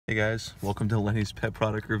Hey guys, welcome to Lenny's Pet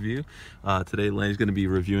Product Review. Today Lenny's going to be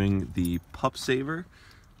reviewing the PupSaver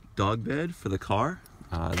dog bed for the car.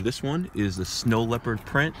 This one is the snow leopard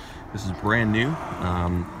print. This is brand new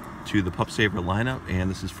to the PupSaver lineup,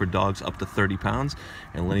 and this is for dogs up to 30 pounds.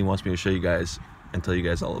 And Lenny wants me to show you guys and tell you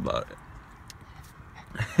guys all about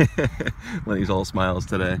it. Lenny's all smiles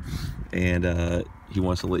today, and he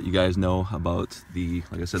wants to let you guys know about the,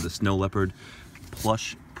 like I said, the snow leopard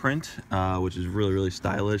plush print, which is really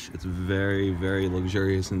stylish. It's very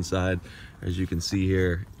luxurious inside, as you can see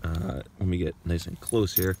here. Let me get nice and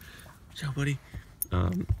close here. Watch out, buddy.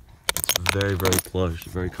 It's very plush,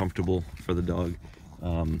 very comfortable for the dog.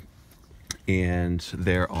 And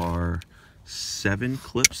there are 7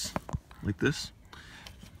 clips like this,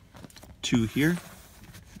 2 here,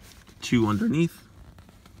 2 underneath,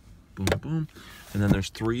 boom, and then there's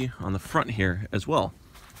 3 on the front here as well,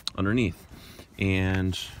 underneath.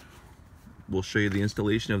 And we'll show you the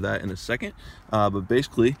installation of that in a second. But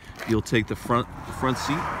basically, you'll take the front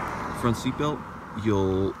seat belt,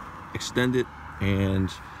 you'll extend it, and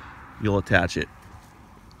you'll attach it.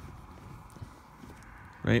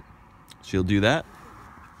 Right? So you'll do that.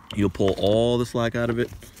 You'll pull all the slack out of it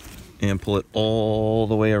and pull it all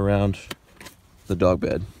the way around the dog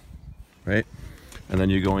bed. Right? And then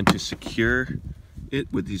you're going to secure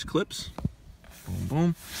it with these clips.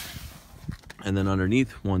 Boom. And then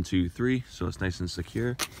underneath, 1, 2, 3, so it's nice and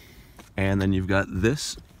secure. And then you've got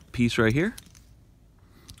this piece right here,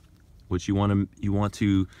 which you want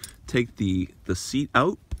to take the seat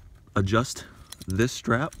out, adjust this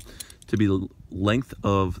strap to be the length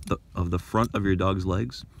of the front of your dog's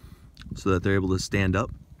legs, so that they're able to stand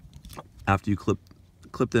up after you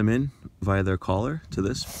clip them in via their collar to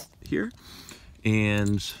this here,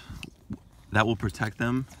 and that will protect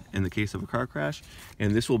them in the case of a car crash.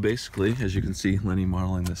 And this will basically, as you can see Lenny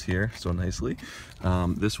modeling this here so nicely,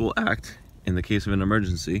 this will act, in the case of an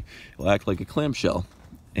emergency, it will act like a clamshell,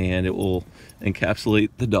 and it will encapsulate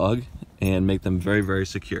the dog and make them very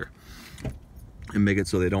secure, and make it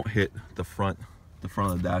so they don't hit the front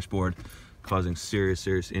of the dashboard, causing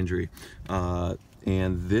serious injury. And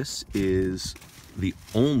this is the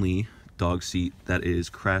only dog seat that is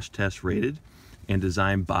crash test rated and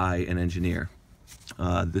designed by an engineer.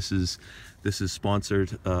 This is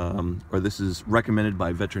sponsored, or this is recommended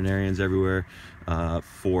by veterinarians everywhere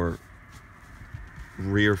for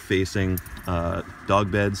rear-facing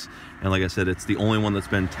dog beds. And like I said, it's the only one that's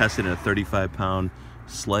been tested in a 35-pound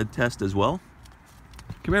sled test as well.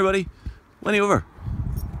 Come here, buddy. Lenny, over.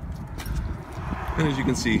 And as you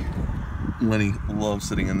can see, Lenny loves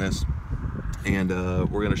sitting in this. And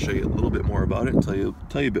we're going to show you a little bit more about it and tell you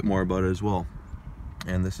a bit more about it as well.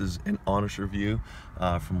 And this is an honest review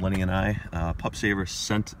from Lenny and I. PupSaver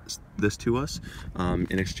sent this to us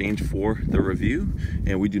in exchange for the review,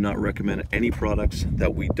 and we do not recommend any products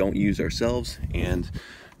that we don't use ourselves and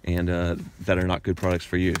that are not good products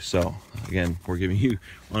for you. So again, we're giving you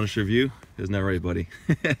honest review. Isn't that right, buddy?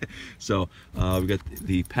 So we've got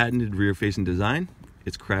the patented rear-facing design.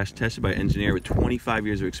 It's crash tested by an engineer with 25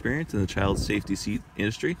 years of experience in the child safety seat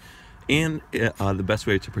industry, and the best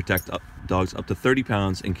way to protect dogs up to 30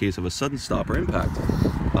 pounds in case of a sudden stop or impact.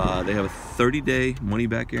 They have a 30-day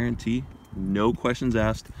money-back guarantee, no questions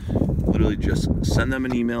asked. Literally just send them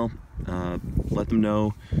an email, let them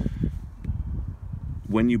know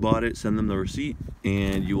when you bought it, send them the receipt,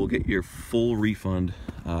 and you will get your full refund,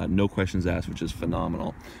 no questions asked, which is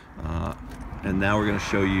phenomenal. And now we're going to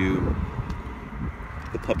show you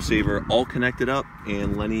the PupSaver all connected up,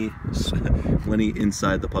 and Lenny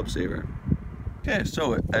inside the PupSaver. Okay,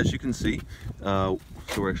 so as you can see, so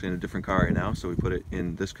we're actually in a different car right now, so we put it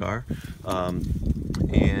in this car,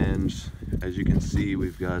 and as you can see,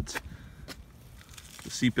 we've got the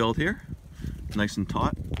seatbelt here, nice and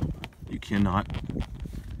taut. You cannot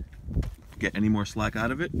get any more slack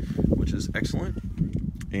out of it, which is excellent.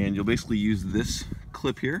 And you'll basically use this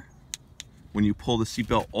clip here. When you pull the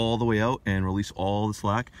seatbelt all the way out and release all the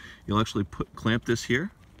slack, you'll actually clamp this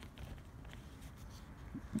here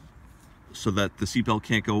so that the seatbelt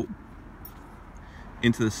can't go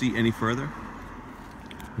into the seat any further,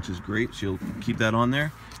 which is great. So you'll keep that on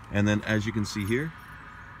there. And then as you can see here,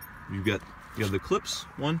 you have the clips,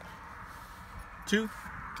 1, 2,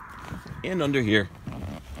 and under here,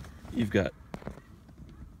 you've got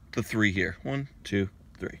the 3 here, 1, 2,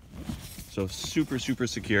 3. So super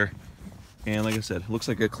secure. And like I said, it looks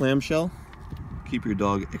like a clamshell. Keep your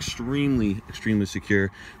dog extremely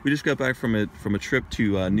secure. We just got back from a trip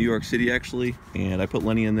to New York City, actually, and I put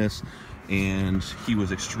Lenny in this, and he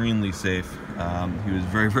was extremely safe. He was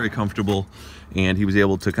very comfortable, and he was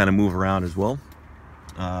able to kind of move around as well.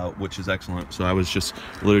 which is excellent. So I was just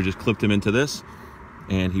literally just clipped him into this,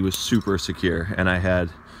 and he was super secure, and I had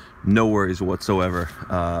no worries whatsoever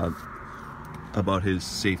about his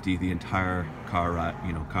safety the entire car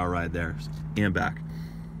ride there and back.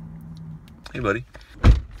 Hey, buddy.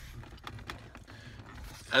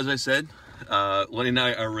 As I said, Lenny and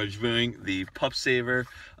I are reviewing the PupSaver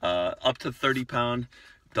up to 30-pound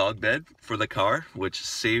dog bed for the car, which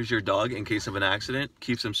saves your dog in case of an accident,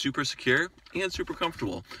 keeps them super secure and super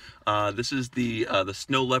comfortable. This is the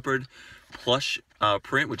Snow Leopard plush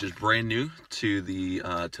print, which is brand new to the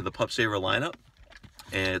PupSaver lineup,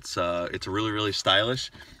 and it's really, really stylish.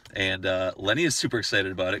 And Lenny is super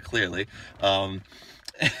excited about it, clearly.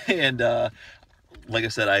 Like I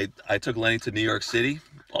said, I took Lenny to New York City,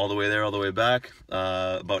 all the way there, all the way back,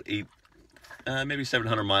 about maybe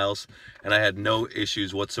 700 miles, and I had no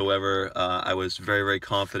issues whatsoever. I was very, very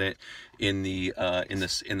confident in the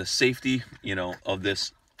safety, of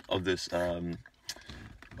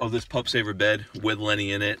this PupSaver bed with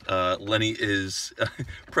Lenny in it. Lenny is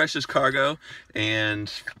precious cargo,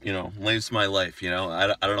 and Lenny's my life.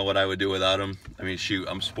 I don't know what I would do without him. I mean, shoot,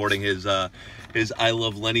 I'm sporting his I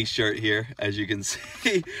Love Lenny shirt here, as you can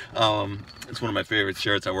see. It's one of my favorite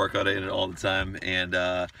shirts. I work out in it all the time, and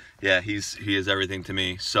yeah, he is everything to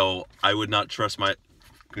me. So I would not trust my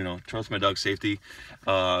dog's safety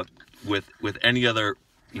with any other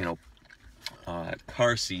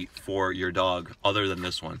car seat for your dog other than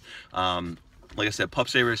this one. Like I said,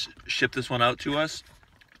 PupSaver shipped this one out to us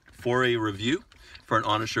for a review, for an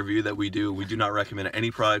honest review that we do. We do not recommend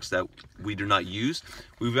any products that we do not use.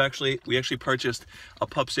 We actually purchased a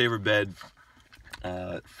PupSaver bed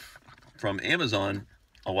from Amazon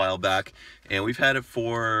a while back, and we've had it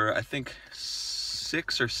for, I think,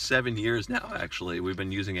 6 or 7 years now. Actually, we've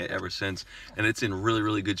been using it ever since, and it's in really,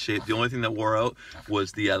 really good shape. The only thing that wore out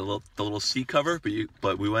was the little seat cover,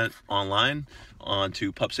 but we went online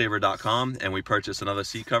onto PupSaver.com and we purchased another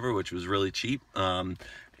seat cover, which was really cheap,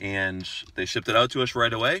 and they shipped it out to us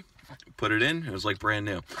right away. Put it in, it was like brand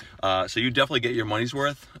new. So you definitely get your money's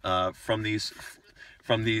worth from these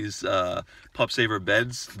PupSaver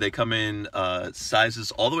beds. They come in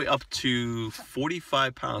sizes all the way up to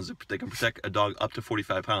 45 pounds. They can protect a dog up to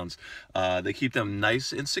 45 pounds. They keep them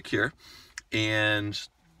nice and secure, and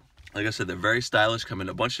like I said, they're very stylish, come in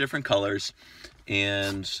a bunch of different colors,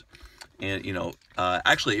 and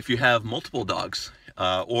actually, if you have multiple dogs,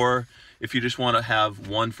 or if you just want to have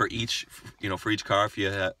one for each car, if you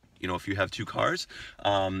have 2 cars,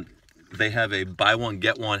 they have a buy one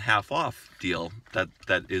get one half off deal that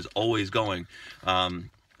is always going,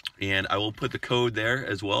 and I will put the code there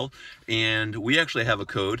as well. And we actually have a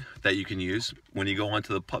code that you can use when you go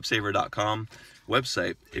onto the PupSaver.com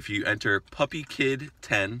website. If you enter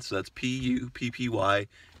PuppyKid10, so that's PUPPYKID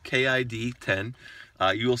 10,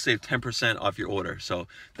 you will save 10% off your order. So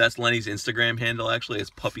that's Lenny's Instagram handle. Actually, it's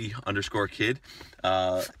puppy_kid,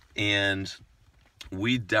 and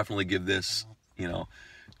we definitely give this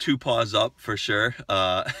 2 paws up for sure,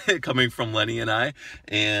 coming from Lenny and I,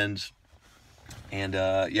 and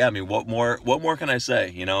yeah, I mean, what more can I say?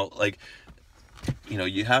 You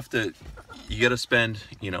gotta spend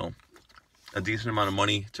a decent amount of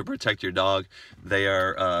money to protect your dog. They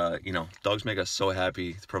are dogs make us so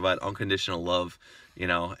happy, to provide unconditional love,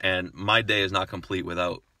 and my day is not complete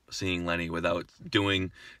without seeing Lenny, without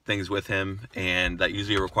doing things with him, and that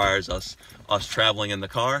usually requires us traveling in the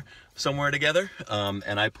car somewhere together,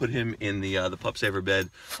 and I put him in the PupSaver bed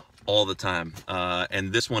all the time,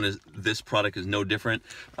 and this product is no different.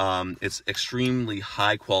 It's extremely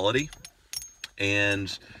high quality,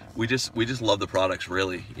 and we just love the products,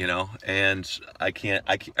 really, and I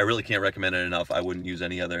really can't recommend it enough. I wouldn't use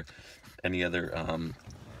any other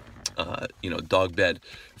dog bed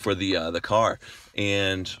for the car.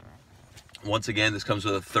 And once again, this comes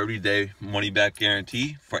with a 30-day money-back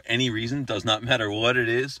guarantee. For any reason, does not matter what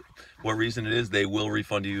reason it is, they will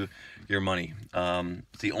refund you your money.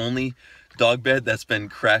 It's the only dog bed that's been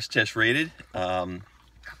crash test rated, and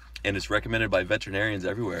it's recommended by veterinarians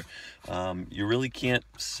everywhere. You really can't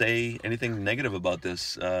say anything negative about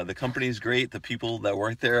this. The company's great. The people that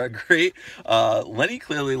work there are great. Lenny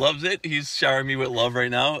clearly loves it. He's showering me with love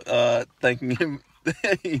right now, thanking him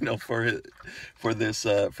for this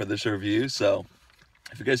review. So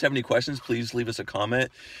if you guys have any questions, please leave us a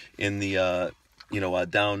comment in the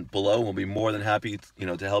down below. We'll be more than happy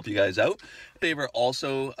to help you guys out. PupSaver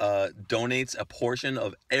also donates a portion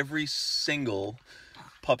of every single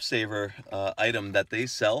PupSaver item that they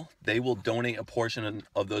sell. They will donate a portion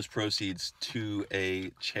of those proceeds to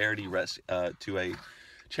a charity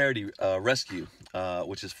charity rescue,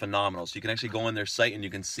 which is phenomenal. So you can actually go on their site and you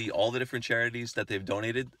can see all the different charities that they've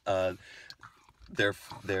donated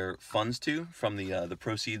their funds to from the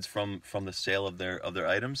proceeds from the sale of their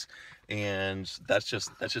items, and that's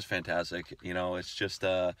just fantastic. You know, it's just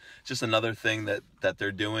another thing that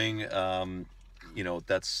they're doing. You know,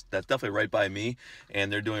 that's definitely right by me,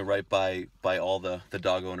 and they're doing right by all the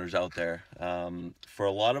dog owners out there. For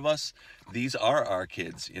a lot of us, these are our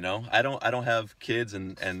kids. You know, I don't have kids,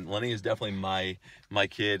 and Lenny is definitely my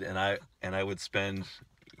kid, and I would spend,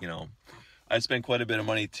 you know, I spend quite a bit of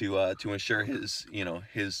money to ensure his, you know,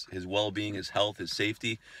 his well-being, his health, his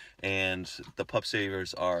safety, and the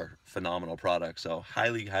PupSavers are phenomenal products. So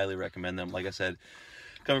highly recommend them. Like I said,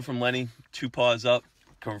 coming from Lenny, 2 paws up.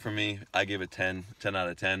 Coming from me, I give it 10 out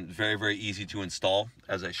of 10. Very easy to install,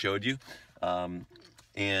 as I showed you. And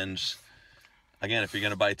again, if you're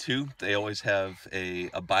gonna buy 2, they always have a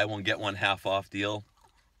buy one get one half off deal.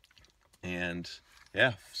 And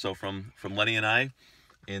yeah, so from Lenny and I,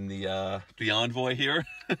 in the Envoy here,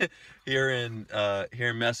 here in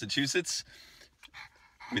Massachusetts,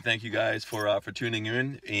 we thank you guys for tuning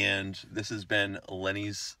in, and this has been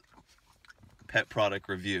Lenny's pet product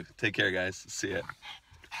review. Take care, guys. See ya.